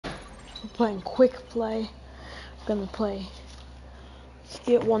We're playing quick play. I'm gonna play. Let's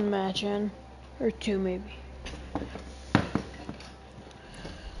get one match in. Or two maybe.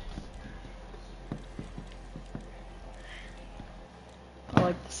 I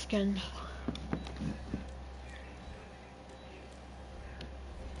like the skin.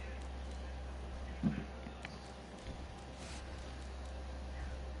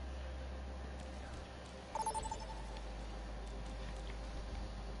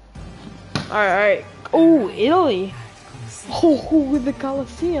 Alright. Oh, Italy. Oh, the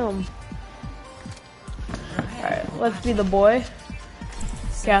Colosseum. Alright, let's be the boy.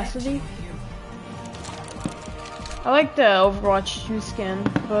 Cassidy. I like the Overwatch 2 skin,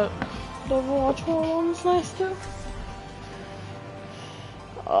 but the Overwatch 1 is nice too.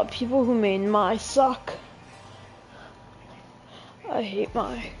 People who made my suck. I hate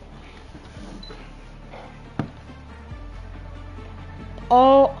my.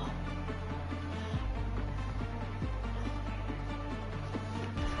 Oh.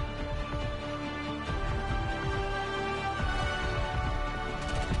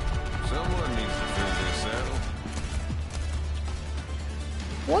 Someone needs to fill their saddle.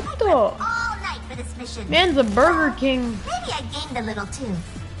 What the? All night for this mission. Man's a Burger King. Maybe I gained a little too.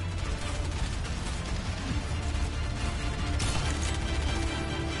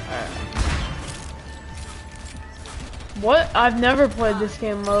 What? I've never played this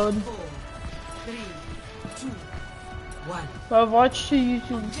game mode. 4, 3, 2, 1. But I've watched the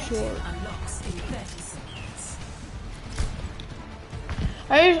YouTube short. Unlocks in 30 seconds.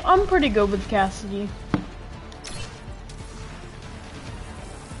 I'm pretty good with Cassidy.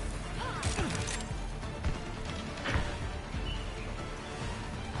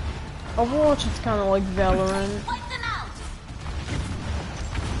 Overwatch is kind of like Valorant.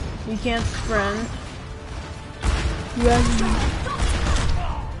 You can't sprint. You have.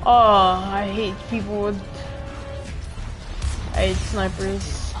 Oh, I hate people with. I hate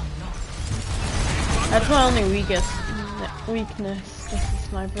snipers. That's my only weakness. Just a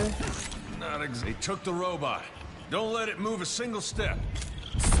sniper. They took the robot. Don't let it move a single step.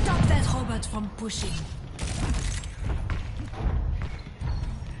 Stop that robot from pushing.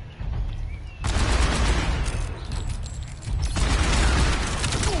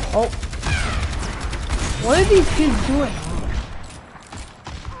 Oh. What are these kids doing?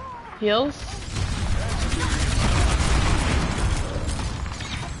 Heals?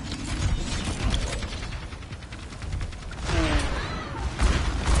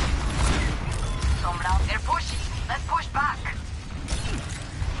 They're pushing. Let's push back.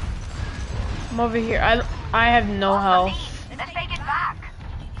 I'm over here. I have no health. Let's take it back.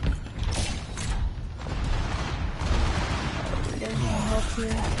 We're getting some health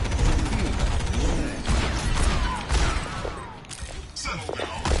here.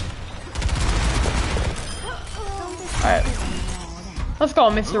 Alright. Let's go,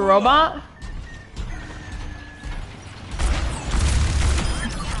 Mr. Robot.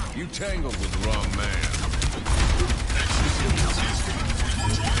 You tangled with the wrong man.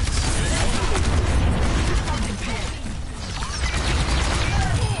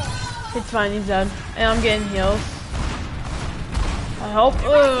 It's fine, he's dead. And I'm getting heals. I hope.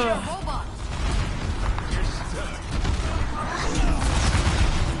 Ugh.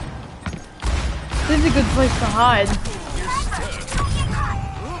 This is a good place to hide.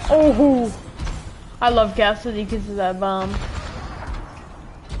 Oh, I love Cassidy because of that bomb.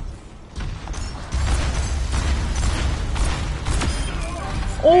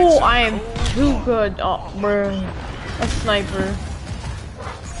 Oh, I am too good. Oh, bruh. A sniper.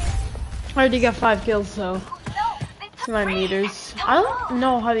 I already got 5 kills, so. My meters. I don't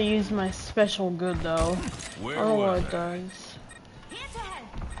know how to use my special good, though. I don't know what it does.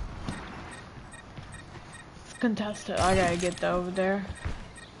 It's contested. I gotta get that over there.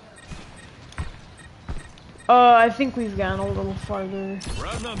 I think we've gotten a little farther. We're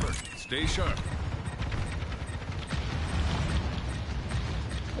outnumbered. Stay sharp.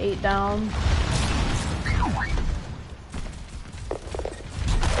 8 down.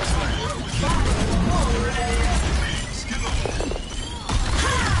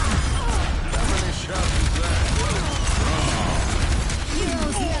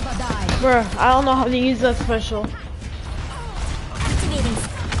 Bruh, I don't know how to use that special.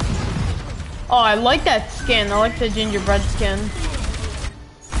 Oh, I like that skin. I like the gingerbread skin.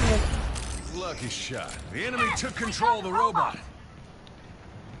 Lucky shot. The enemy took control of the robot.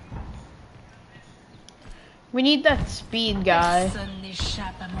 We need that speed guy.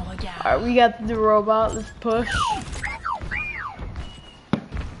 Alright, we got the robot. Let's push.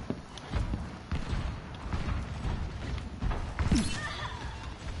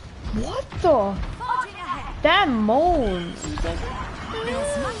 What the? Forging ahead. That moan.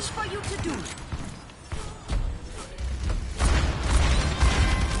 There's much for you to do.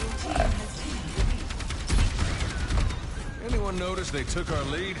 Anyone notice they took our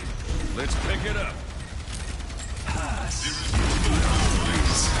lead? Let's pick it up.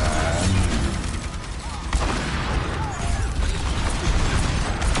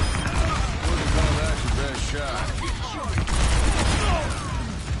 Wouldn't call that your best shot.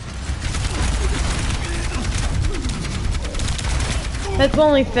 That's the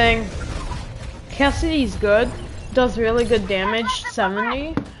only thing. Cassidy's good. Does really good damage,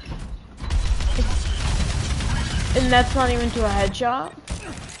 70. And that's not even to a headshot.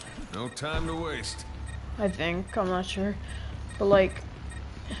 No time to waste. I think. I'm not sure. But like...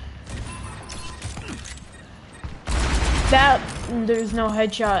 that, there's no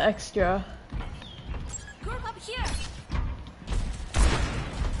headshot extra. Group up here.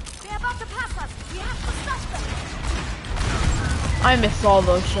 They're about to pass us. We have to stop them. I missed all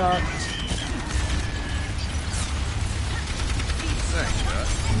those shots. Thanks, Dad.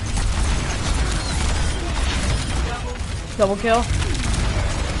 Double kill.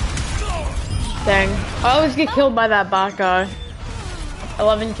 Dang. I always get killed by that bot guy.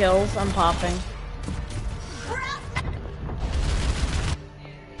 11 kills. I'm popping.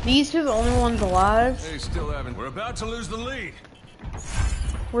 These two are the only ones alive. Hey, still haven't. We're about to lose the lead.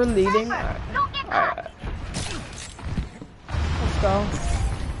 We're leading. Alright. Let's go.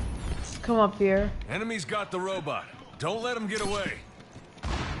 Come up here. Enemy's got the robot. Don't let him get away.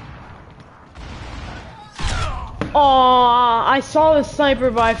 Aw, I saw the sniper,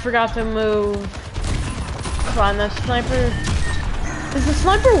 but I forgot to move. Come on, that sniper. Is the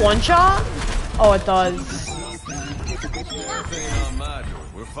sniper one shot? Oh, it does. Everything on my door.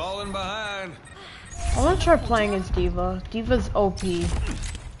 We're falling behind. I want to try playing as Diva. Diva's OP.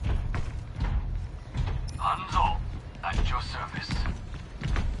 Hanzo, at your service.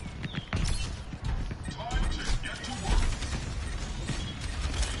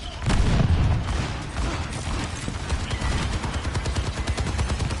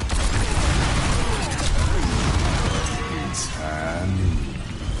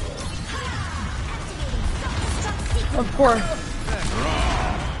 Of course.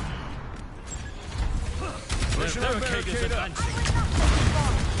 Pushing our barricade up.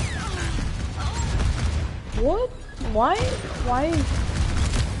 What? Why? Why?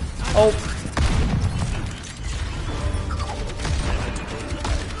 Oh.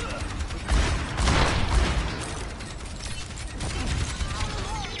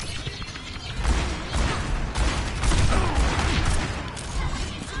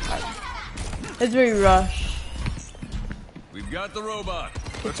 It's very rush. We've got the robot.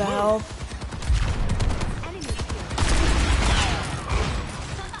 Get the help.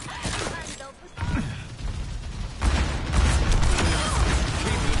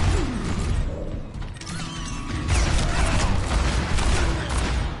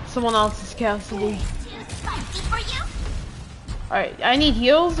 Someone else's Cassidy. Alright, I need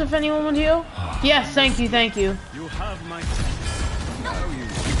heals if anyone would heal. Yes, thank you, thank you. You have my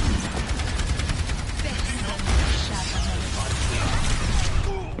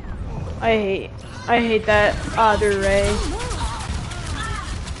I hate that other ray.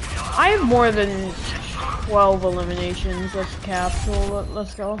 I have more than 12 eliminations. Let's capsule.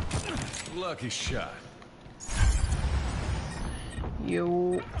 Let's go. lucky shot.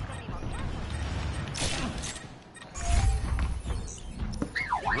 You.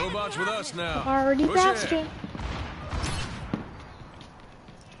 Robots with us now. Already Push passed ahead. you.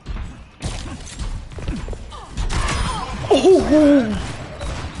 Oh!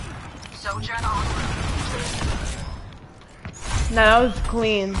 Soldier on route. No, that was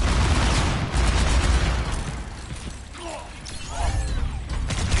clean.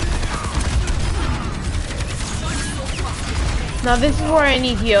 Now this is where I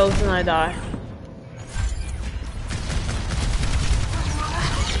need heals and I die.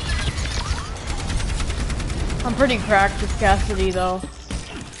 I'm pretty cracked with Cassidy though.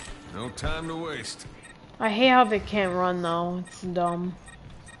 No time to waste. I hate how they can't run though. It's dumb.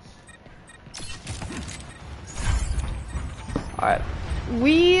 Alright.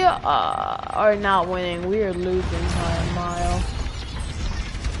 We are not winning. We are losing by a mile.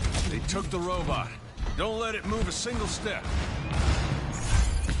 They took the robot. Don't let it move a single step.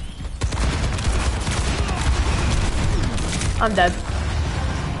 I'm dead.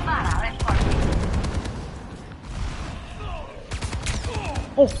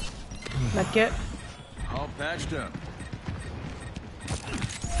 Oh, medkit. All patched up.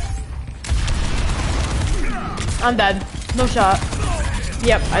 I'm dead. No shot.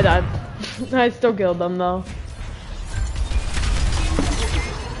 Yep, I died. I still killed them though.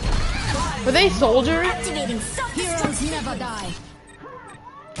 Were they soldiers? Activating Heroes never die.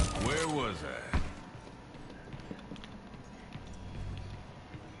 Where was I?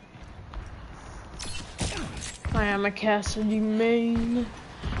 I am a Cassidy main.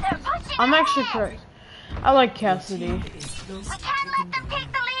 They're pushing I'm actually ahead. correct. I like Cassidy. We can't let them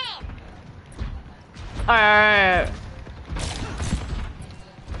take the lead. Alright.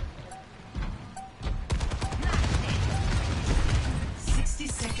 60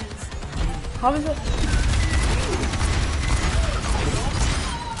 seconds. How is it?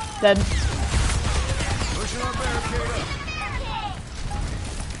 Dead. Pushing our barricade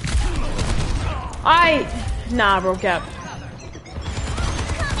up. Nah, bro, cap.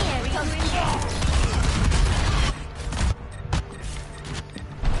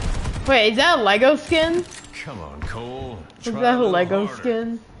 Wait, is that a Lego skin? Come on, Cole. Is Try that a little Lego harder.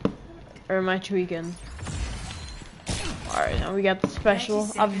 skin? Or am I tweaking? Alright, now we got the special.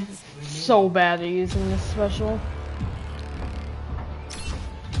 I'm so bad at using this special.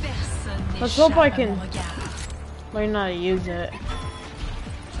 Let's hope I can learn how to use it.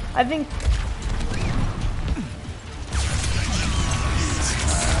 I think...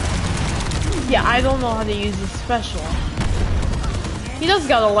 Yeah, I don't know how to use this special. He does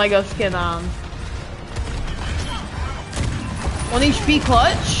got a Lego skin on. 1 HP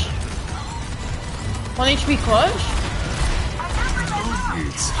clutch? 1 HP clutch?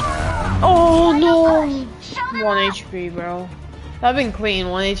 Oh no! 1 HP, bro. That'd been clean,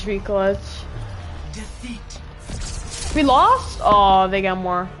 1 HP clutch. We lost? Oh, they got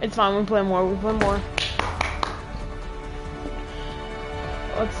more. It's fine, we play more, we play more.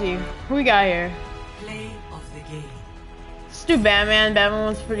 Let's see, who we got here? Play of the game. Let's do Batman. Batman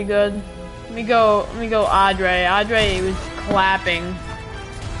was pretty good. Let me go Audrey. Audrey was clapping.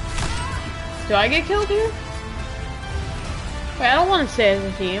 Do I get killed here? Wait, I don't want to stay as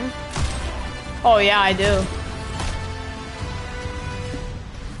a team. Oh yeah, I do.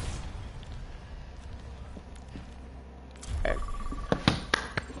 Right.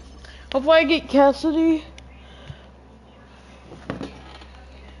 Hopefully I get Cassidy.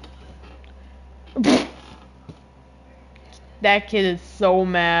 That kid is so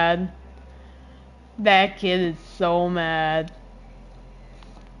mad. That kid is so mad.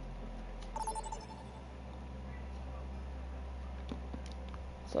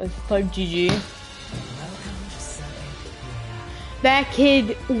 So let's type GG. That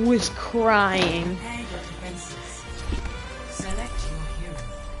kid was crying. Prepare your defenses. Select your hero.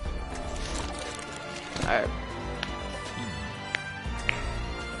 Alright.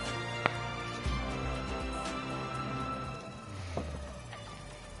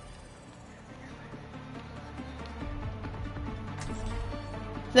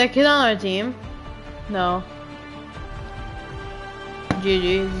 Is that kid on our team? No.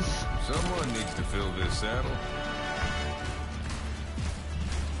 GG's. Someone needs to fill this saddle.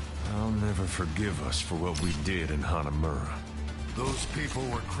 I'll never forgive us for what we did in Hanamura. Those people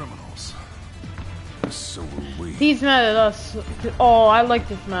were criminals. So were we. He's mad at us. Oh, I like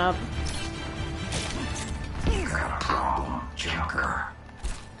this map. You got a problem, Joker.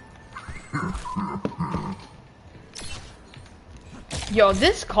 Yo,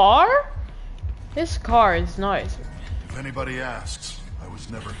 this car? This car is nice. If anybody asks, I was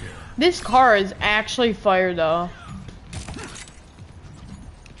never here. This car is actually fire though.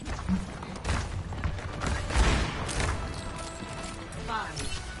 Five,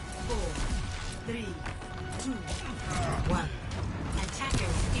 4, 3, 2, 1.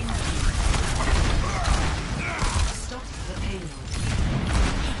 Attackers incoming. Stop the payload.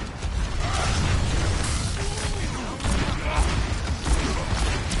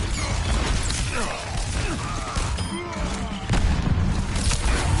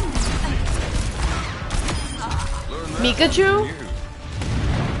 Pikachu?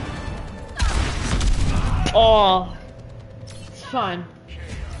 Oh, it's fine.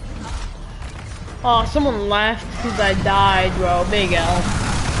 Oh, someone left because I died, bro. Big L.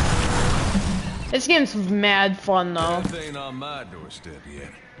 This game's mad fun though. That ain't on my doorstep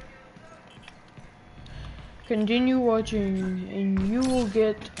yet. Continue watching and you will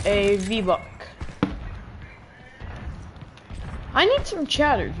get a V-Buck. I need some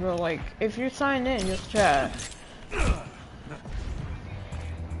chatters, bro. Like, if you're signed in, just chat.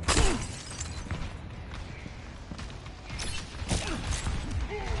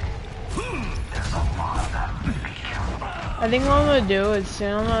 I think what I'm gonna do is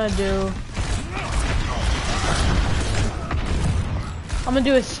I'm gonna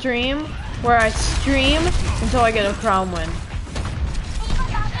do a stream where I stream until I get a crown win.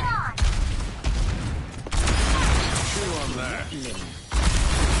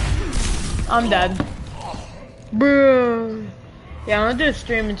 I'm dead. Bro. Yeah, I'm gonna do a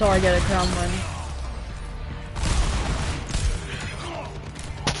stream until I get a crown win.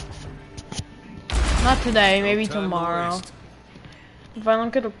 Not today, maybe tomorrow. If I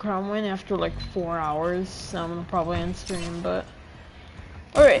don't get a crown win after like 4 hours, I'm gonna probably end stream, but...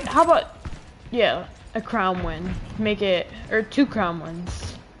 Alright, how about... Yeah, a crown win. Make it... Or 2 crown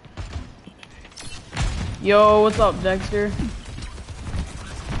wins. Yo, what's up, Dexter?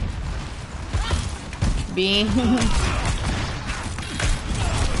 Bean.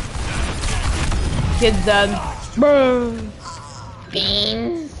 Kid's dead. Bro.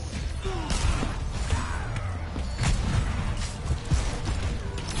 Beans.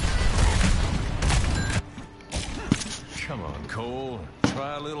 Come on, Cole.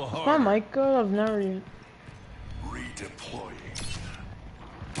 Try a little My harder. mic good? I've never yet. Redeploying.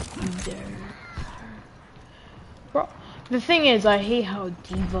 Bro, the thing is, I hate how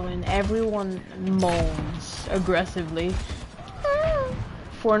Diva and everyone moans aggressively.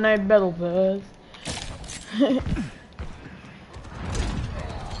 Fortnite Battle Pass.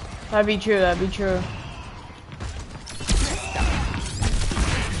 That'd be true, that'd be true.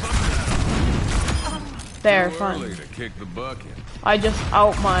 There, Too fine. early to kick the bucket. I just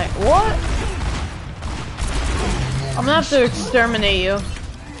out my... What? I'm gonna have to exterminate you.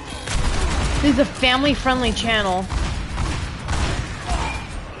 This is a family-friendly channel.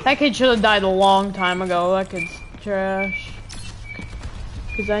 That kid should have died a long time ago. That kid's trash.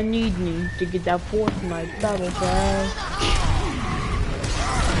 Cause I need me to get that Fortnite Battle Pass.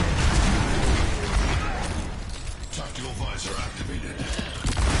 Tactical visor activated.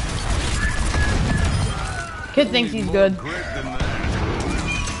 Kid thinks he's good. Grip than that.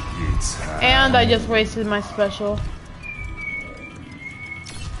 And I just wasted my special.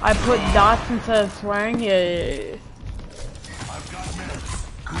 I put dots instead of swearing. Yeah.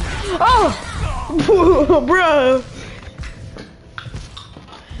 Oh! Bro!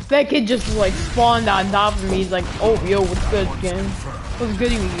 That kid just like spawned on top of me. He's like, oh, yo, what's good, gang? What's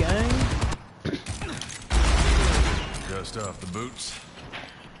good, you gang? Dust off the boots.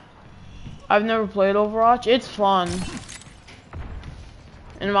 I've never played Overwatch. It's fun.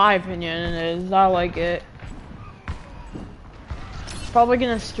 In my opinion, it is. I like it. Probably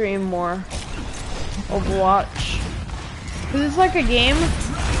gonna stream more Overwatch. Cause it's like a game,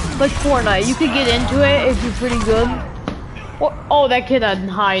 like Fortnite. You could get into it if you're pretty good. Oh, that kid had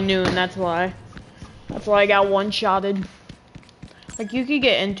high noon. That's why. That's why I got one-shotted. Like you could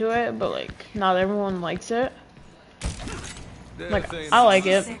get into it, but like not everyone likes it. Like I like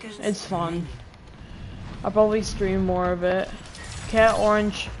it. It's fun. I'll probably stream more of it. Cat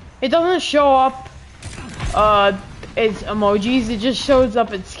Orange. It doesn't show up. It's emojis. It just shows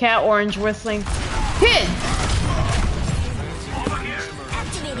up. It's Cat Orange whistling. Kid.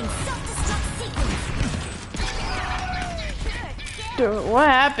 Dude, what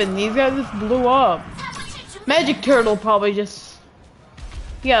happened? These guys just blew up. Magic Turtle probably just...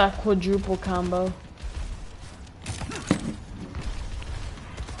 Yeah, quadruple combo.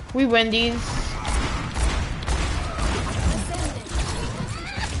 We win these.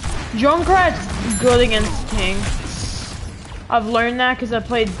 Junkrat's good against tanks. I've learned that because I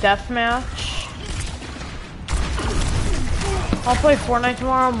played Deathmatch. I'll play Fortnite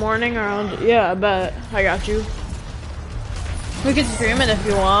tomorrow morning around... Yeah, I bet. I got you. We can stream it if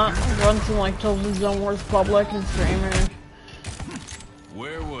you want. Run some like Tilted Zone Wars Public and stream it.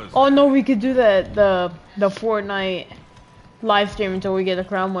 Where was Oh no, we could do that. The Fortnite live stream until we get a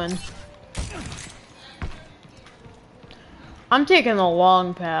crown win. I'm taking a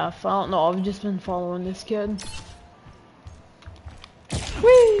long path. I don't know. I've just been following this kid.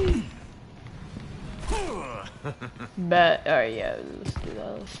 Whee! Bet. Alright, yeah. Let's do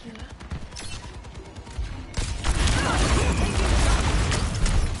that. Let's do that.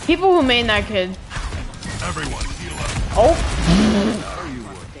 People who made that kid. Everyone, heal up. Oh.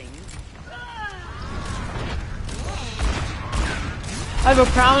 I have a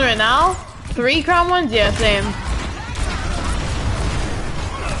crown right now. 3 crown ones? Yeah, same.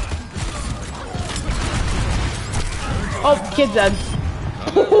 Oh, kid's dead.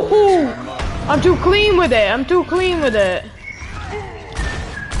 I'm too clean with it. I'm too clean with it.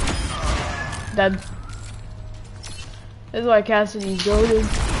 Dead. This is why Cassidy's goated.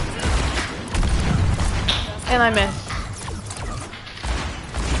 And I missed.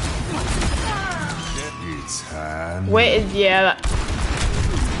 Wait, yeah.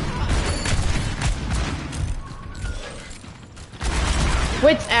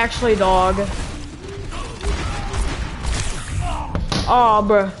 Wit's actually dog. Aw,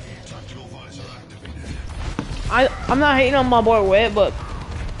 bruh. I'm not hating on my boy Wit, but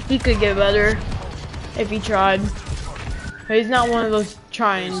He could get better if he tried. But he's not one of those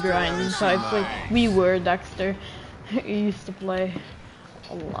try and grind types like we were, Dexter. He used to play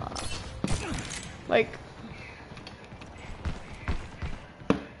a lot. Like,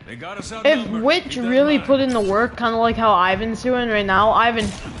 They got us if outnumbered. Witch It doesn't really matter. put in the work, kind of like how Ivan's doing right now.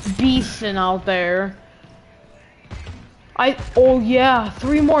 Ivan's beasting out there. Oh yeah,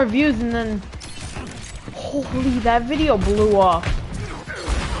 3 more views and then, holy, that video blew up.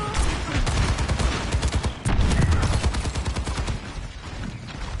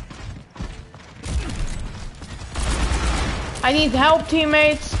 I need help,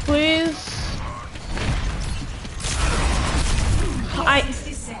 teammates, please.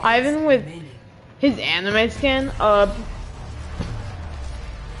 Ivan with his anime skin,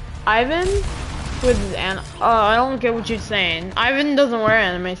 Ivan with his I don't get what you're saying. Ivan doesn't wear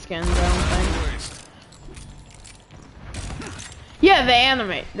anime skins, I don't think. Yeah, the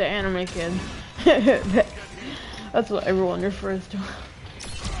anime kid. That's what everyone refers to.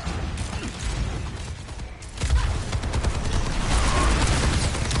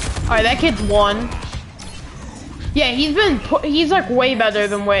 Alright, that kid's won. Yeah, he's like way better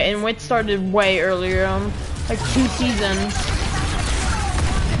than Wit, and Wit started way earlier, like 2 seasons.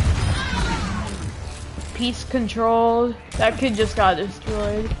 Peace control. That kid just got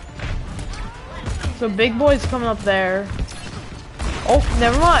destroyed. So big boy's coming up there. Oh,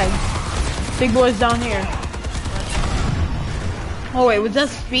 never mind. Big boy's down here. Oh wait, was that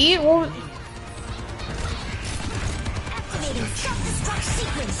speed? What was... Activating self-destruct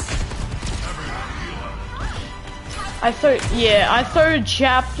sequence. I started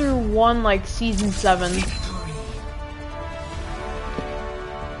chapter 1 like season 7.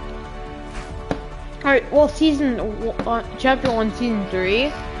 Alright, well chapter 1 season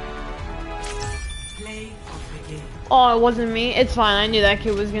 3. Oh, it wasn't me. It's fine, I knew that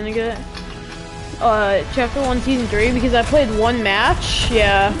kid was gonna get it. Chapter 1 season 3 because I played 1 match,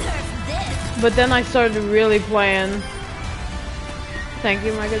 yeah. But then I started really playing. Thank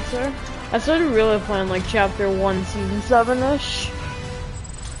you, my good sir. I started really playing like chapter 1 season 7-ish.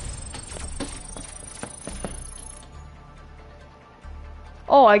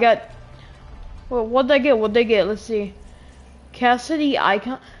 Oh, I got... Well, what'd I get? Let's see. Cassidy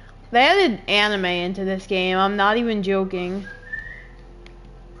icon... They added anime into this game. I'm not even joking.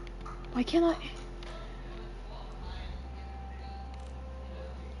 Why can't I...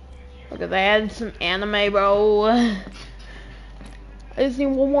 Look, they added some anime, bro. I just need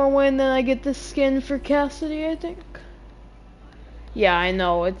 1 more win, then I get the skin for Cassidy, I think. Yeah, I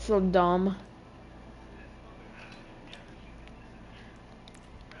know, it's so dumb.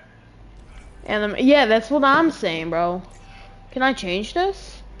 Anime, yeah, that's what I'm saying, bro. Can I change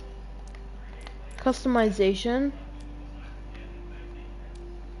this? Customization.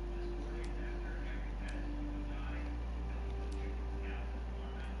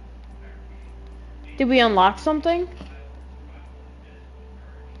 Did we unlock something?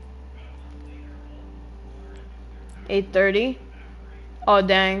 $8:30. Oh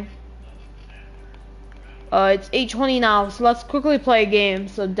dang. It's 8:20 now, so let's quickly play a game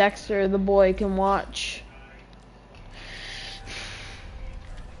so Dexter the boy can watch.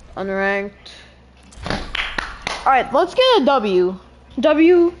 Unranked. Alright, let's get a W.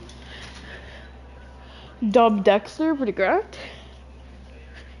 Dub Dexter, pretty correct.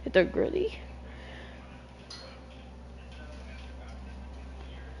 Hit the gritty.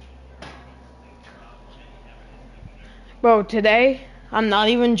 Bro, today, I'm not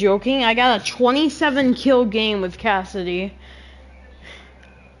even joking, I got a 27 kill game with Cassidy.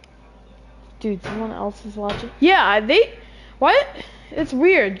 Dude, someone else is watching. Yeah, what? It's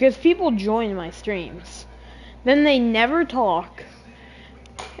weird, because people join my streams. Then they never talk.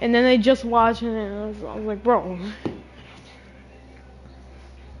 And then they just watch it, and I was like, bro.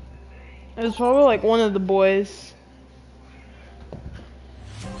 It was probably like one of the boys.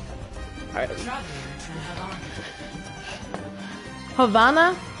 Alright.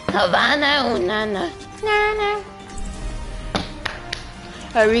 Havana? Havana, oh, nana. Nana.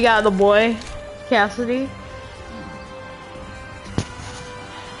 Alright, we got the boy, Cassidy.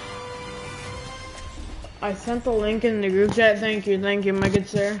 I sent the link in the group chat. Thank you, my good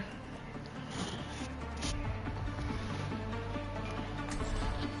sir.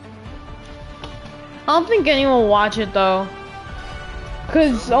 I don't think anyone will watch it though.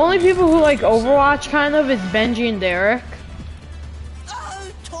 Cause the only people who like Overwatch kind of is Benji and Derek.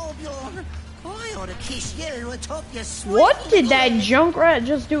 What did that Junkrat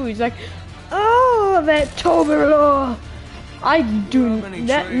just do? He's like, oh, that Toblerone. I do.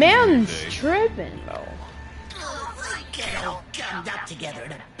 That man's tripping, bro. Get all gummed up together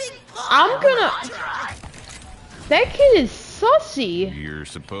in a big I'm gonna... That kid is sussy. You're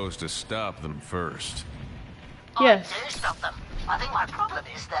supposed to stop them first. Yes. I do stop them. I think my problem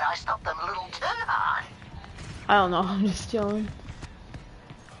is that I stop them a little too hard. I don't know, I'm just chilling.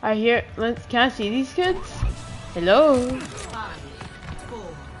 I hear... Can I see these kids? Hello? 5, 4,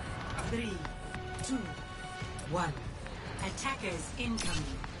 3, 2, 1. Attackers incoming.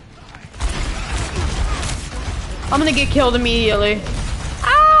 I'm gonna get killed immediately.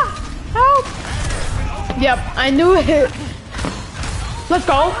 Ah! Help! Yep, I knew it. Let's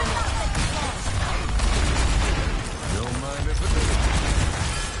go.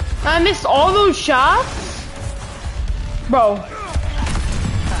 I missed all those shots? Bro.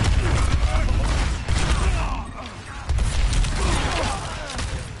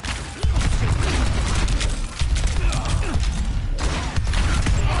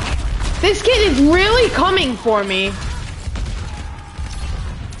 This kid is really coming for me.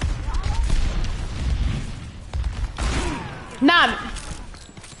 Nah.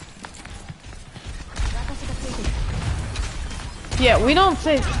 Yeah, we don't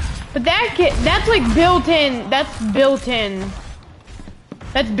say, but that kid, that's like built in, that's built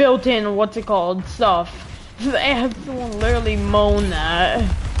in, what's it called, stuff. I have someone literally moan that.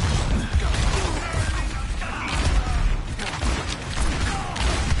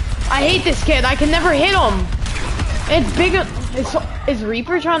 I hate this kid. I can never hit him. It's bigger. Is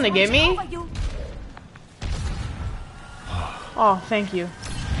Reaper trying to get me? Oh, thank you.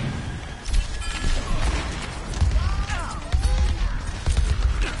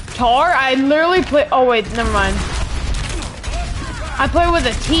 Tar? I literally play. Oh wait, never mind. I played with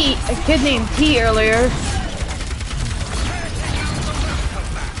a kid named T earlier.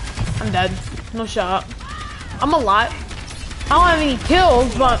 I'm dead. No shot. I'm alive. I don't have any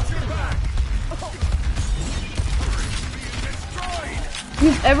kills, but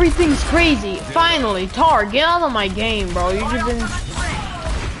everything's crazy. Finally, Tar, get out of my game, bro. You've been.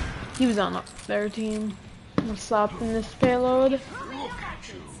 He was on their team. I'm stopping this payload.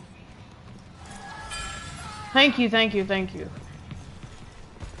 Thank you, thank you, thank you.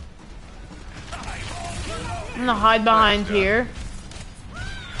 I'm gonna hide behind here.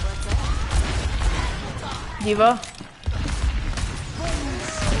 Diva.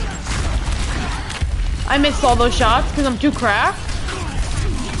 I missed all those shots because I'm too cracked.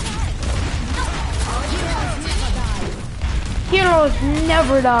 Heroes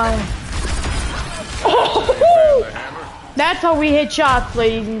never die. Oh, that's how we hit shots,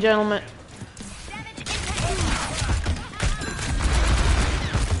 ladies and gentlemen.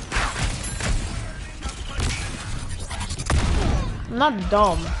 I'm not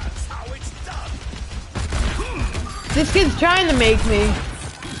dumb. This kid's trying to make me.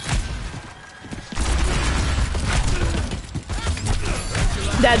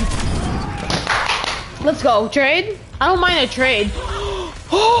 Dead. Let's go. Trade? I don't mind a trade.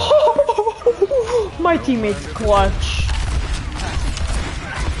 My teammate's clutch.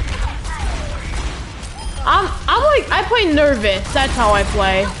 I'm like, I play nervous. That's how I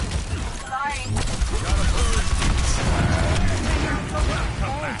play.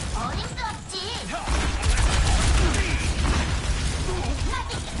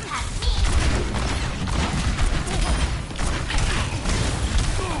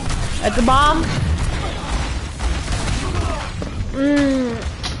 That's a bomb.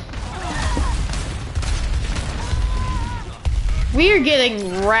 We are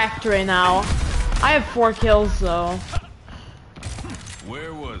getting wrecked right now. I have 4 kills though.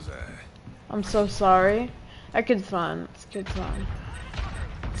 Where was I? I'm so sorry. I could fun. It's good fun.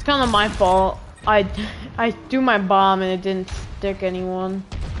 It's kind of my fault. I threw my bomb and it didn't stick anyone.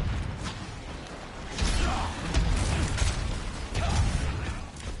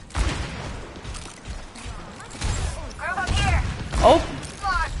 Oh.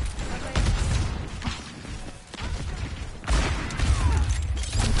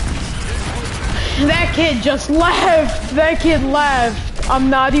 That kid just left. That kid left.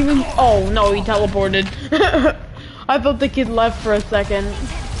 I'm not even. Oh no, he teleported. I thought the kid left for a second.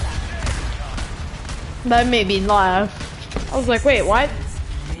 That made me laugh. I was like, wait, what?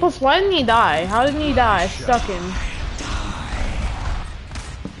 Plus, why didn't he die? How didn't he die? Stuck him.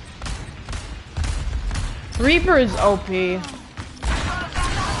 Reaper is OP.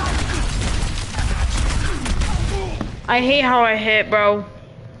 I hate how I hit, bro.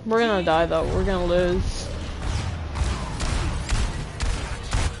 We're gonna die though. We're gonna lose.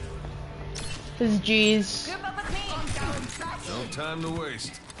 This is G's. No time to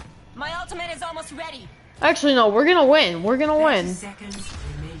waste. My ultimate is almost ready. Actually, no. We're gonna win. We're gonna win. Seconds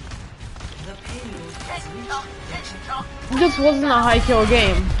remaining. The payload has reached. This wasn't a high kill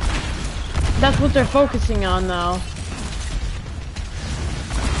game. That's what they're focusing on now.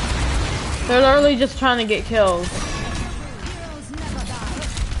 They're literally just trying to get kills.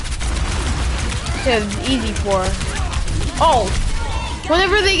 Yeah, it's easy for her. Oh!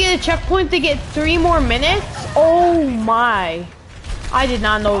 Whenever they get a checkpoint, they get 3 more minutes? Oh my. I did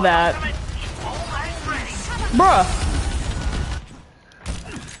not know that. Bruh.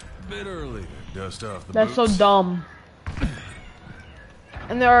 Bit early to dust off the That's so boots. dumb.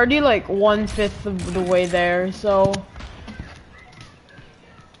 And they're already like 1/5 of the way there, so...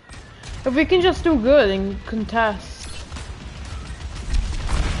 If we can just do good and contest.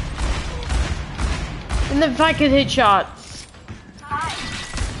 And if I could hit shots.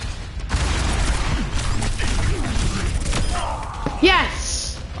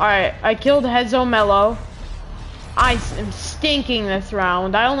 Yes! Alright, I killed Hezo Mello. I am stinking this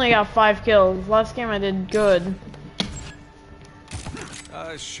round. I only got 5 kills. Last game I did good.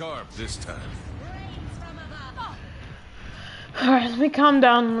 Eyes sharp this time. Alright, let me calm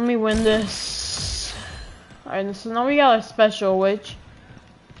down. Let me win this. Alright, so now we got a special, which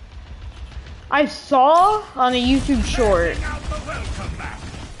I saw on a YouTube short.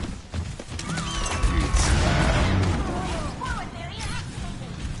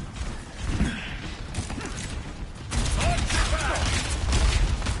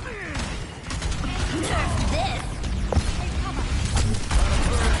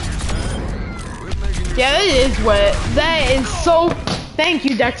 Yeah, it is wet. That is so... Thank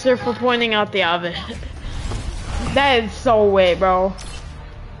you, Dexter, for pointing out the oven. That is so wet, bro.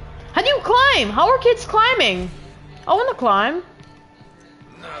 How do you climb? How are kids climbing? I want to climb.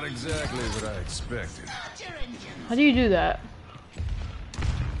 Not exactly what I expected. How do you do that?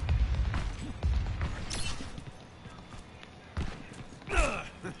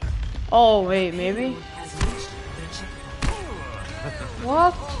 Oh, wait, maybe?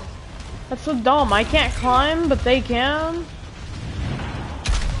 What? That's so dumb. I can't climb, but they can.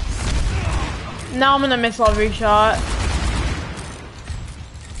 Now I'm gonna miss every shot.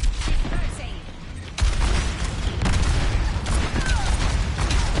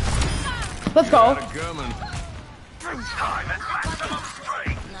 Let's go.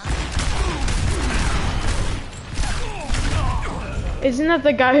 Isn't that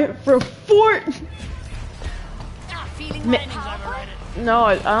the guy for Fort? No,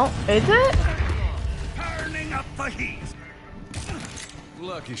 I don't. Is it? Turning up the heat.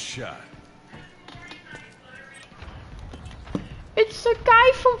 Lucky shot. It's the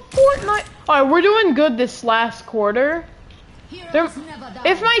guy from Fortnite. Alright, we're doing good this last quarter.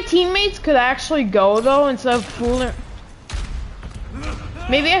 If my teammates could actually go though, instead of fooling.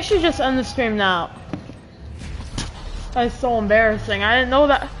 Maybe I should just end the stream now. That's so embarrassing. I didn't know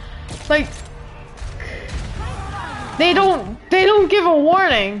that. Like, they don't give a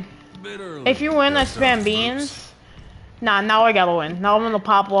warning. If you win, I spam beans. Nah, now I gotta win. Now I'm gonna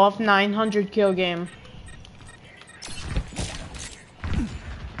pop off 900 kill game.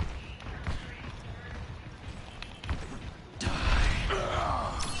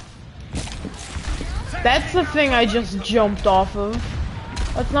 That's the thing I just jumped off of.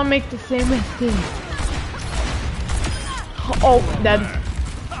 Let's not make the same mistake. Oh, dead.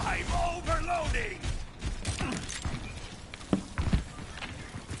 I'm overloading.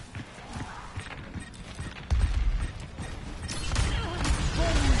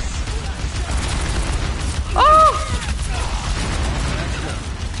 Oh!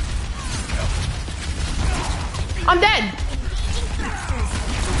 I'm dead.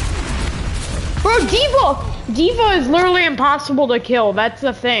 Bro, Diva is literally impossible to kill. That's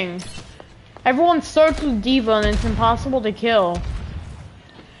the thing. Everyone starts with Diva and it's impossible to kill.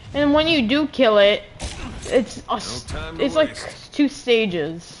 And when you do kill it, it's like 2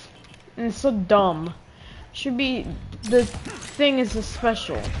 stages. And it's so dumb. Should be, the thing is a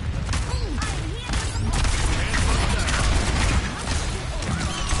special.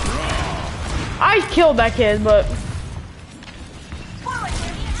 I killed that kid, but...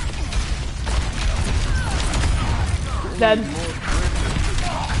 Dead.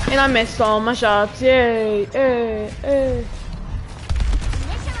 And I missed all my shots. Yay! Hey!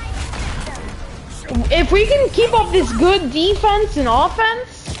 If we can keep up this good defense and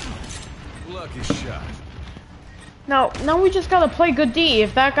offense. Lucky shot. Now we just gotta play good D.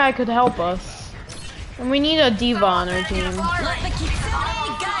 If that guy could help us, and we need a diva on our team.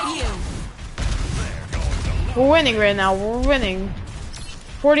 We're winning right now. We're winning.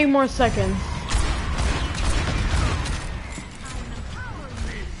 40 more seconds.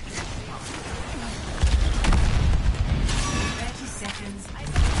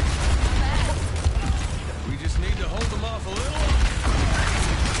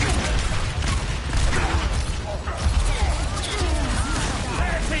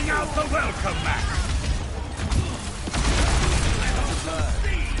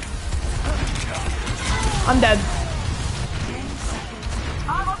 I'm dead.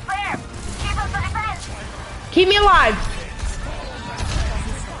 Almost there. Keep up the defense. Keep me alive.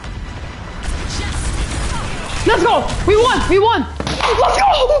 Let's go. We won. We won. Let's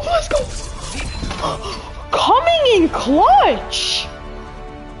go. Let's go. Coming in clutch.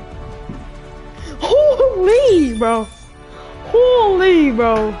 Holy, bro. Holy,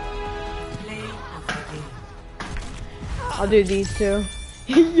 bro. I'll do these two.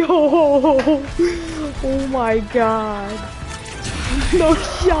 Yo. Oh my god. No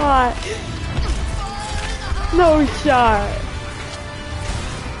shot. No shot.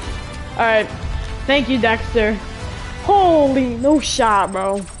 Alright. Thank you, Dexter. Holy, no shot,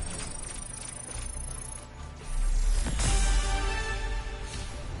 bro.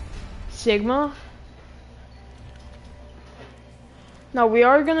 Sigma. Now we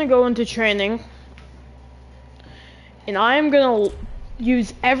are gonna go into training. And I am gonna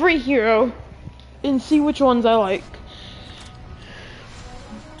use every hero and see which ones I like.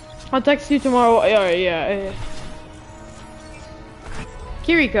 I'll text you tomorrow. Yeah.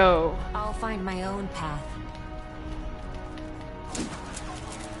 Kiriko. I'll find my own path.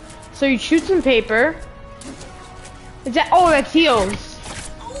 So you shoot some paper. Is that? Oh, that's heals.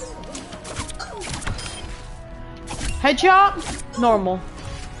 Headshot? Normal.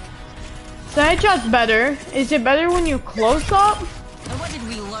 So headshot's better. Is it better when you close up? And what did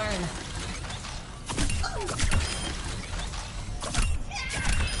we learn?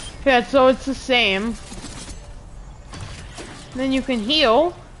 Yeah, so it's the same. Then you can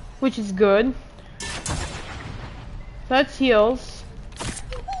heal, which is good. That's heals.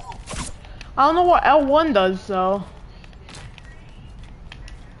 I don't know what L1 does though.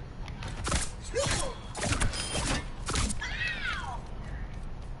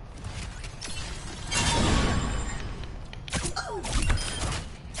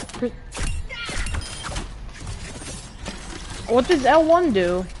 What does L1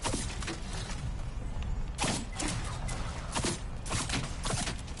 do?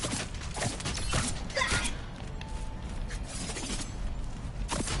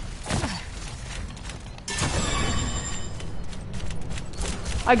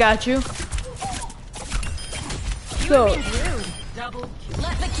 I got you. So, Let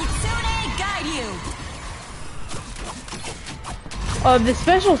the Kitsune guide you. the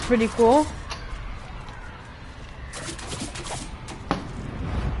special's pretty cool.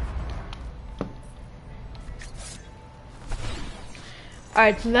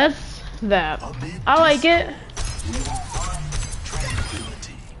 Alright, so that's that. I like it. You will find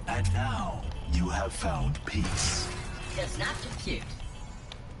tranquility, and now you have found peace. It's not too cute.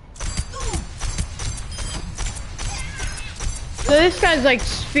 So this guy's like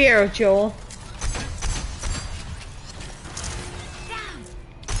spiritual.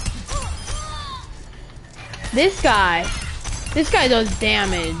 This guy does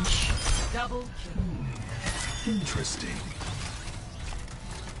damage. Double kill. Interesting.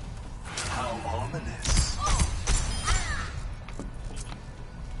 How ominous.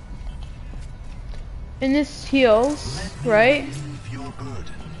 And this heals, right? Leave your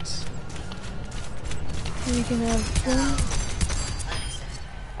burdens. We can have one.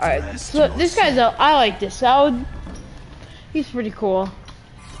 Alright, so this guy's I like this. He's pretty cool.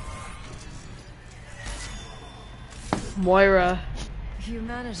 Moira.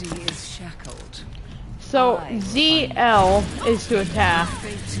 Humanity is shackled. So ZL is to attack.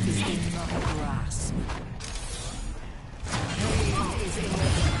 Fate is in my grasp. Pain is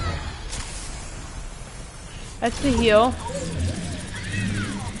inevitable. That's the heal.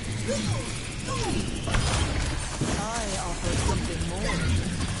 I offer something more.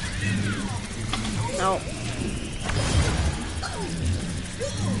 No.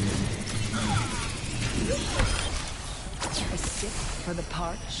 A sip for the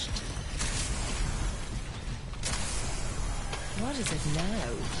parched. What is it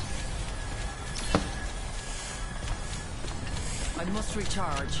now? I must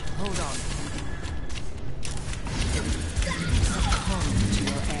recharge. Hold on. Succumb to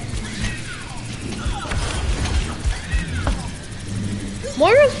your end.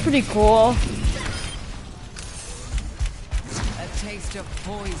 Moira's pretty cool. A taste of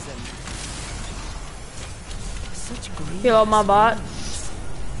poison. Such grief. Heal up my bot.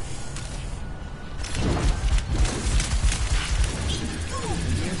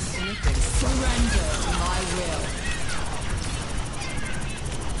 You're slipping. Surrender to my will.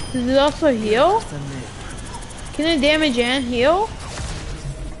 Does it also heal? Can it damage and heal?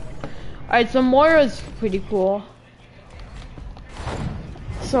 Alright, so Moira's pretty cool.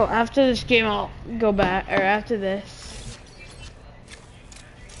 So after this game I'll go back, or after this.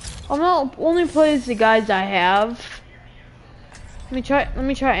 I'm not only play as the guys I have. Let me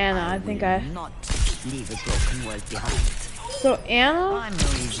try Anna. I think I Not leave a broken world behind. so Anna. I'm no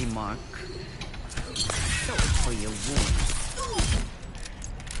easy mark. So for your wounds.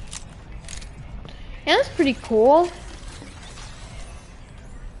 Anna's pretty cool.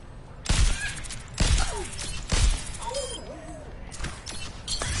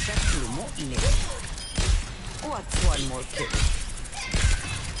 What's one more kill?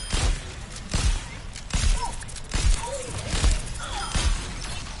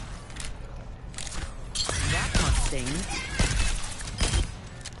 That must sting.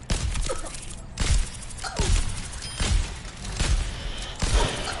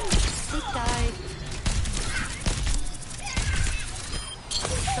 Sit tight.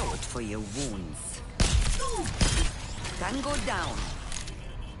 Sword for your wounds. Can go down.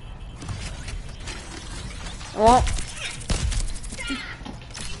 Well,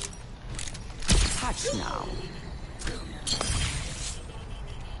 Touch now.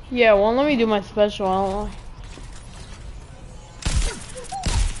 yeah. Well, let me do my special.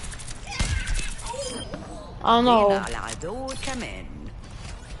 I don't know. I don't know. Come in.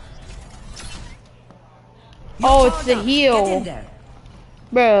 Oh, it's the Get in heal, there.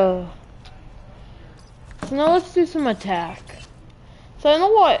 bro. So now let's do some attack. So I know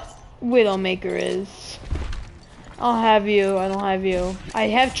what Widowmaker is. I'll have you. I don't have you. I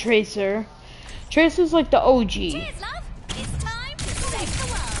have Tracer. Tracer's like the OG. Cheers, love. It's time to save the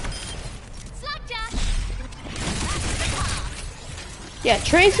world. Slugjack. Yeah,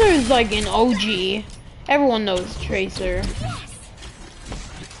 Tracer is like an OG. Everyone knows Tracer.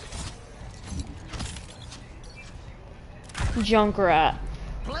 Junkrat.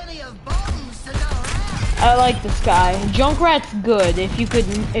 Plenty of bones to go around. I like this guy. Junkrat's good if you could,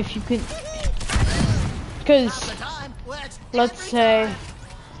 because The time. Well, it's let's every say,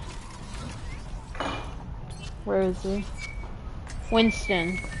 time. where is he?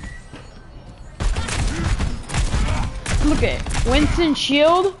 Winston. Look at it. Winston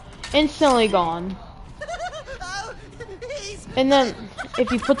shield, instantly gone. Oh, he's And then if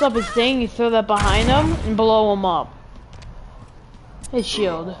he puts up his thing, you throw that behind him and blow him up. His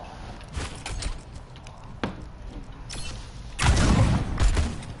shield.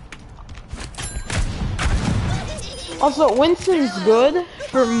 Also, Winston's good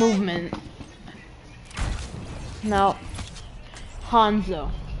for movement. Now,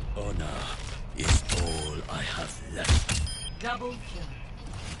 Hanzo. Honor is all I have left. Double kill.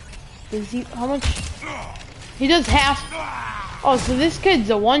 Does he, how much? He does half. Oh, so this kid's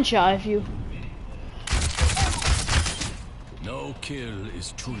a one-shot if you. No kill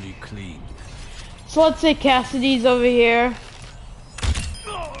is truly clean. So let's say Cassidy's over here.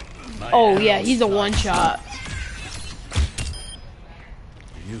 Oh yeah, he's a one-shot.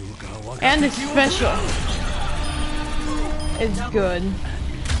 And his special is good.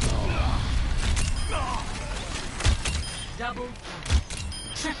 Double.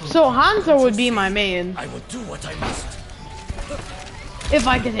 So Hanzo would be my main I will do what I must. if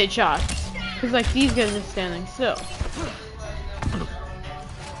I could hit shots. Cause like these guys are standing still.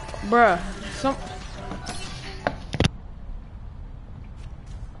 Bruh, some.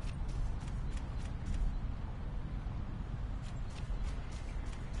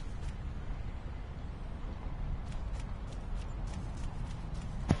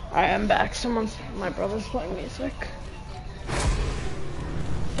 Alright, I'm back. My brother's playing music.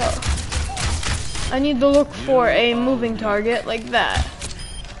 So, I need to look for a moving target like that.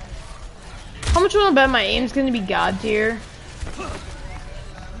 How much wanna bet my aim's gonna be god tier?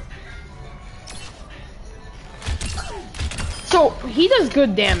 So, he does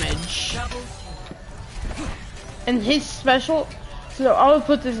good damage. And his special, so I'll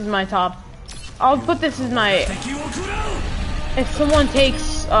put this as my top. I'll put this as my, if someone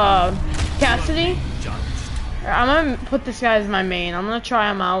takes Cassidy, I'm gonna put this guy as my main. I'm gonna try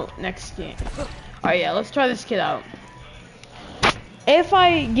him out next game. Alright, yeah, let's try this kid out. If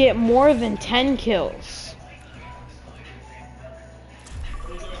I get more than 10 kills,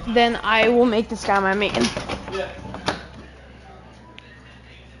 then I will make this guy my main.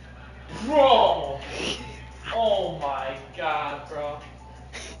 Bro! Oh my god, bro.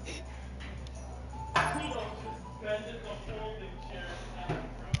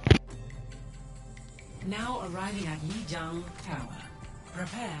 Now arriving at Lijiang Tower.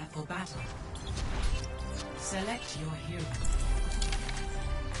 Prepare for battle. Select your hero.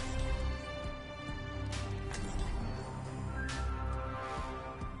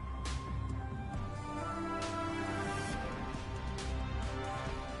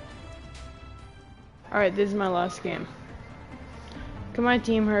 Alright, this is my last game. Come on,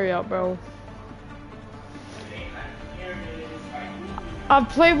 team, hurry up, bro. I've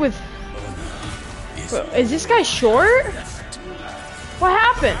played with... Bro, is this guy short? What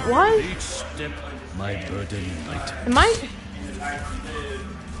happened? What? Each step, my burden lighter. Am I?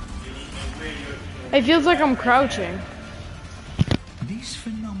 It feels like I'm crouching. These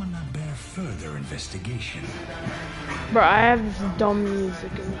phenomena bear further investigation. Bro, I have this dumb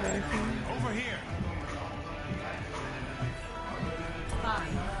music in the background. Over here.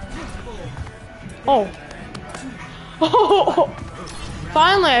 Oh. Oh.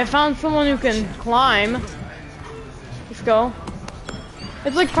 Finally, I found someone who can climb. Let's go.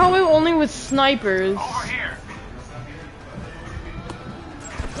 It's like probably only with snipers. Over here.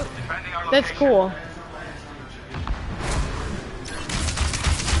 Defending our That's location. cool.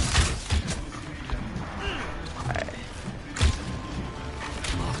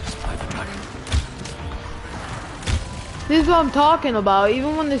 This is what I'm talking about,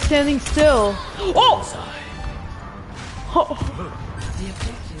 even when they're standing still. Oh! Oh. The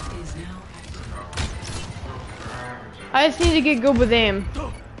objective is now active. I just need to get good with aim.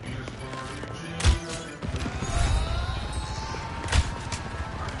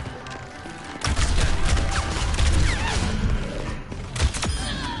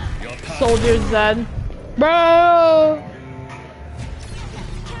 Soldier's dead. Bro!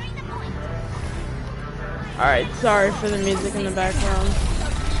 Alright, sorry for the music in the background.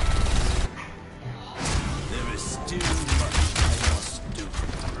 There is still much I must do.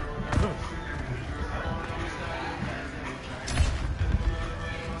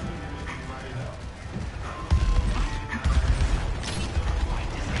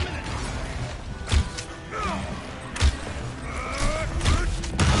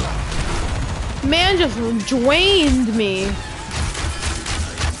 Man just drained me.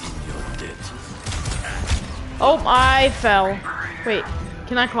 Oh, I fell. Wait,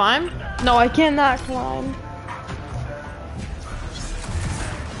 can I climb? No, I cannot climb.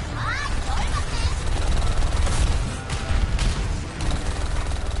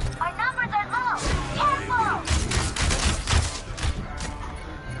 Our numbers are low. Careful.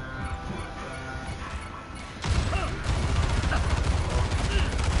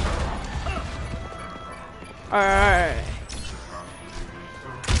 Alright.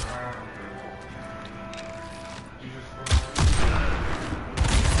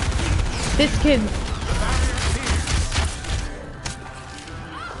 This kid.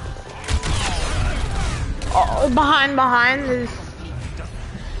 Oh, behind this.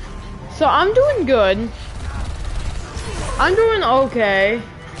 So I'm doing good. I'm doing okay.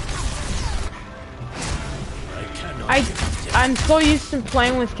 I'm so used to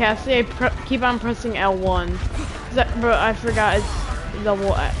playing with Cassie. I keep on pressing L1. Bro, I forgot it's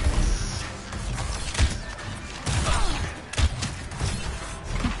double X.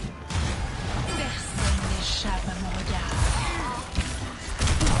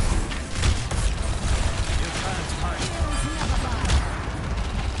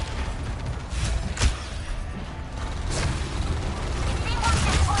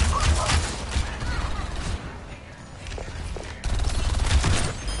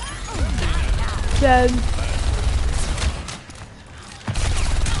 Dead.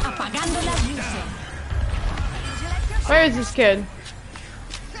 Where is this kid?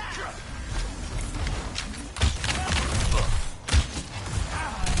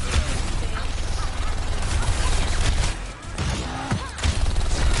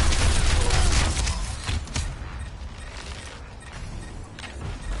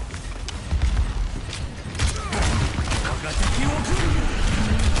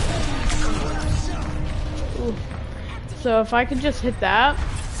 So if I could just hit that,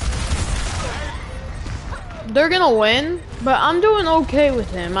 they're gonna win, but I'm doing okay with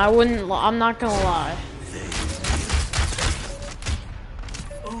him. I'm not gonna lie.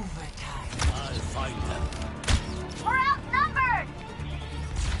 I'll find them. We're outnumbered.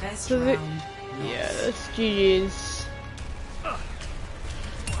 Best So the, round. yeah, that's GG's.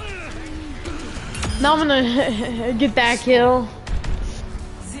 Now I'm gonna get that kill.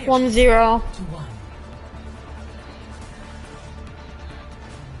 1-0. To 1.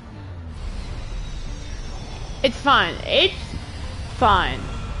 It's fine. It's fine.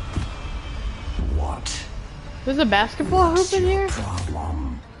 What? There's a basketball hoop in here?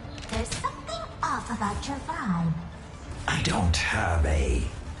 Problem. There's something off about your vibe. I don't have a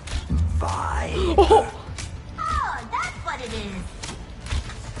vibe. Oh! Oh, that's what it is.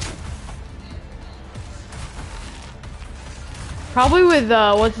 Probably with,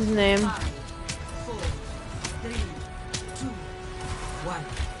 what's his name? 5, 4, 3, 2, 1.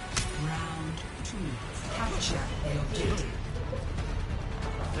 Round 2. Capture the objective.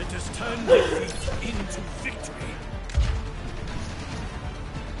 Let us turn defeat into victory.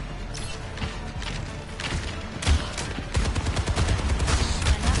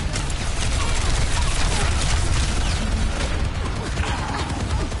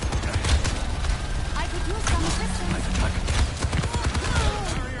 I could use some assistance.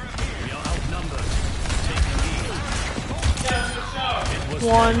 We are outnumbered. Take the lead. It was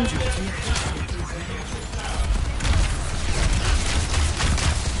One. their duty.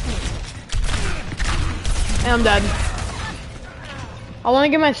 And I'm dead. I want to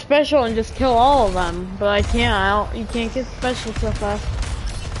get my special and just kill all of them, but I can't. You can't get special so fast.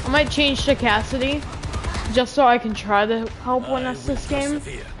 I might change to Cassidy, just so I can try to help win us this game.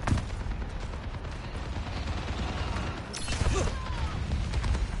 Persevere.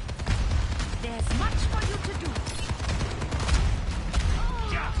 There's much for you to do.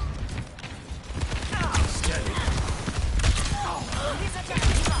 Steady. His attack.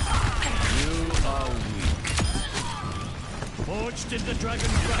 You are weak. Forged in the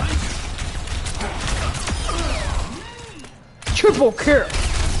dragon's breath. Triple kill.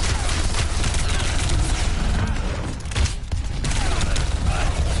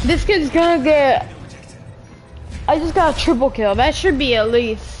 This kid's gonna get... I just got a triple kill. That should be at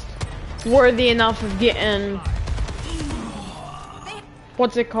least worthy enough of getting...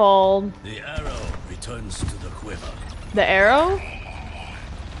 What's it called? The arrow returns to the quiver. The arrow?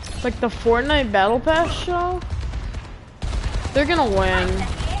 Like the Fortnite Battle Pass show? They're gonna win.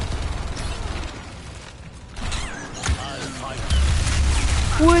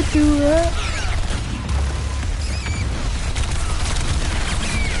 What the heck?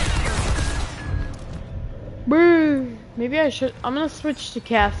 Boo. Maybe I should. I'm gonna switch to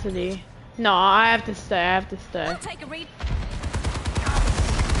Cassidy. No, I have to stay. I have to stay. I'll take a read.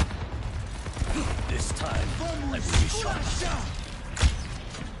 This time, I will be shot.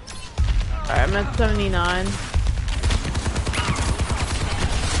 Alright, I'm at 79.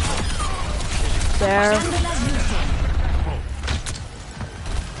 There.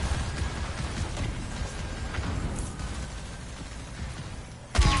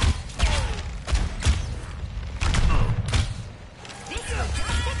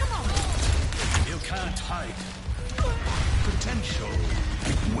 You can't hide. Potential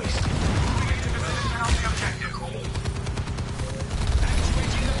wasted. On the objective.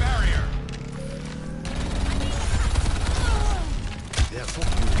 Activating the barrier. Therefore,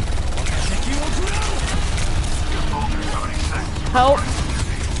 Help.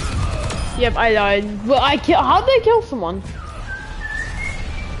 Yep, I died. Well, how'd they kill someone?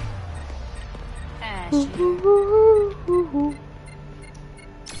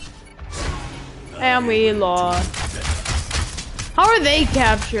 And we lost. How are they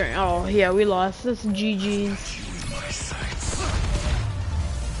capturing? Oh, yeah, we lost. This is GG's.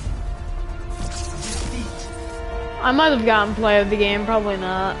 I might have gotten play of the game. Probably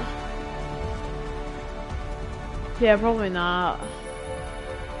not. Yeah, probably not.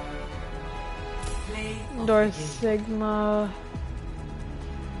 Door Sigma.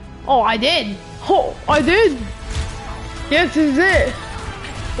 Oh, I did. Oh, I did. Yes, this is it.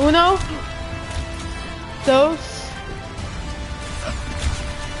 Uno. Dos.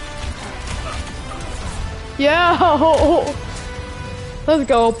 Yeah. Let's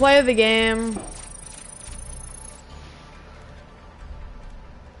go. Play the game.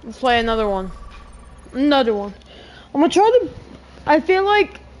 Let's play another one. Another one. I'm gonna try to... I feel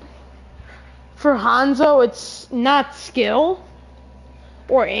like for Hanzo, it's not skill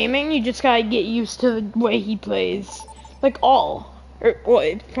or aiming. You just gotta get used to the way he plays. Like all. Well,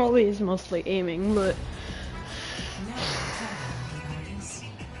 it probably is mostly aiming, but...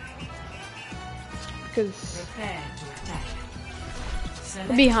 Because... Prepare to attack.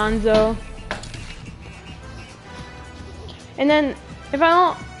 It'll be Hanzo. And then, if I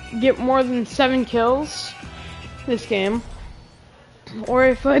don't get more than 7 kills this game, or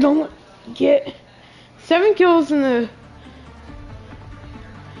if I don't get 7 kills in the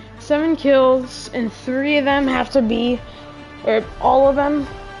 7 kills and 3 of them have to be, or all of them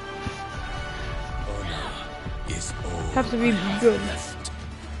have to be good.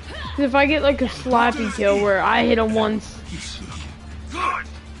 'Cause if I get like a sloppy kill where I hit him once.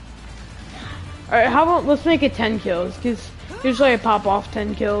 Alright, how about let's make it 10 kills, because usually I pop off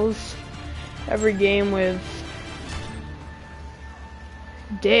 10 kills every game with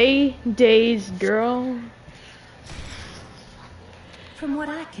Days girl. From what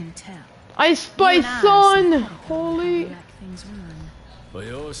I can tell, I spy son! Holy. like things run. For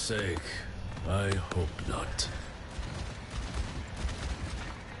your sake, I hope not.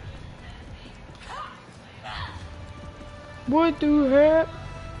 What the heck?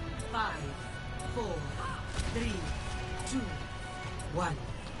 5, 4, 3, 2, 1.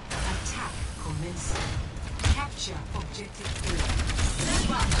 Attack commencing. Capture objective 3.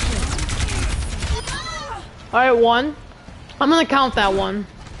 Alright, 1. I'm gonna count that one.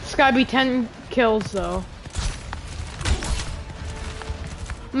 It's gotta be 10 kills though.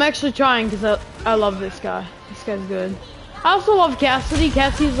 I'm actually trying because I love this guy. This guy's good. I also love Cassidy.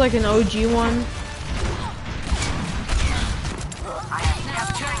 Cassidy's like an OG one. I am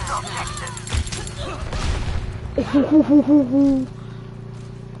capturing objective.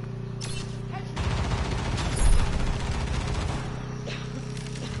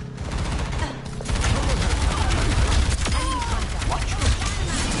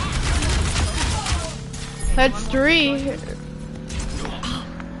 That's 3.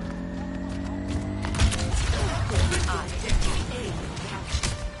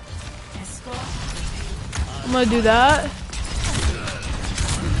 I'm gonna do that.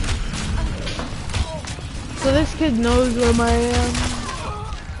 So this kid knows where I am.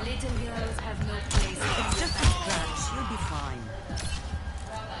 Little heroes have no place. It's just a scratch. You'll be fine.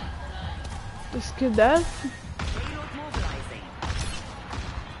 This kid dead? Payload mobilizing.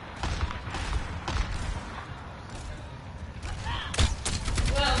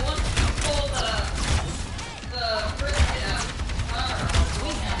 Well, once you pull the first hit out,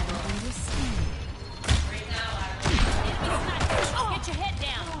 right now Get your head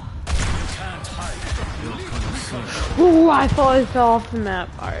down. Ooh, I thought I fell off the map.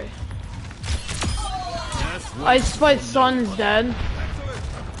 Alright. I spy son is dead.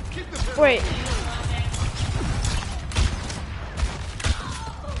 Wait.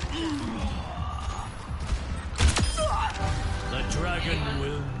 The dragon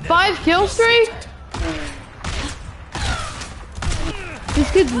will 5 kill streak?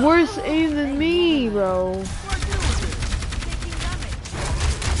 This kid's worse aim than me, bro.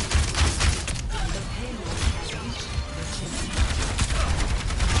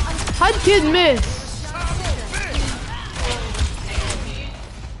 How'd kid miss?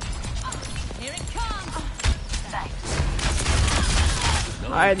 Here it comes.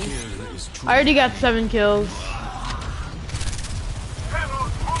 I already got 7 kills.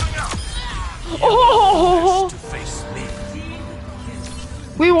 Oh! face me.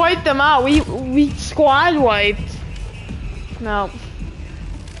 We wiped them out. We squad wiped. No.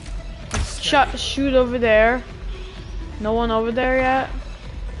 Shoot over there. No one over there yet.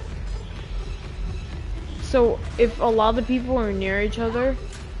 So if a lot of people are near each other,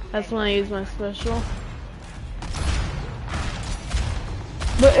 that's when I use my special.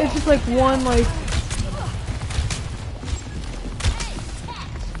 But if it's like one, like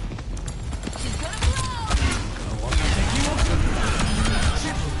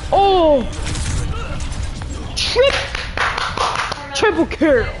oh, triple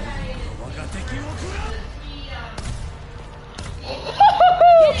kill.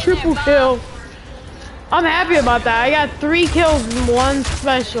 Triple kill. I'm happy about that. I got 3 kills and 1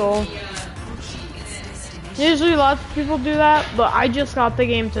 special. Usually lots of people do that, but I just got the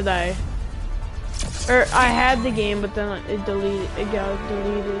game today. Or I had the game, but then it got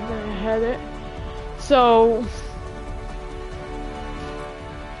deleted and I had it. So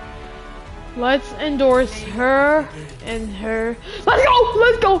let's endorse her and her. Let's go!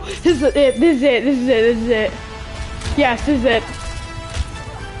 Let's go! This is it. This is it. This is it. This is it. Yes, this is it.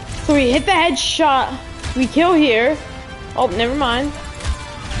 So we hit the headshot. We kill here. Oh, never mind.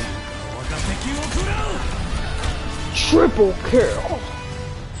 Triple kill.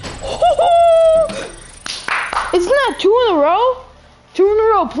 Isn't that 2 in a row? 2 in a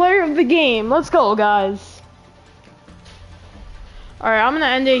row, player of the game. Let's go, guys. Alright, I'm gonna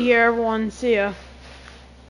end it here, everyone. See ya.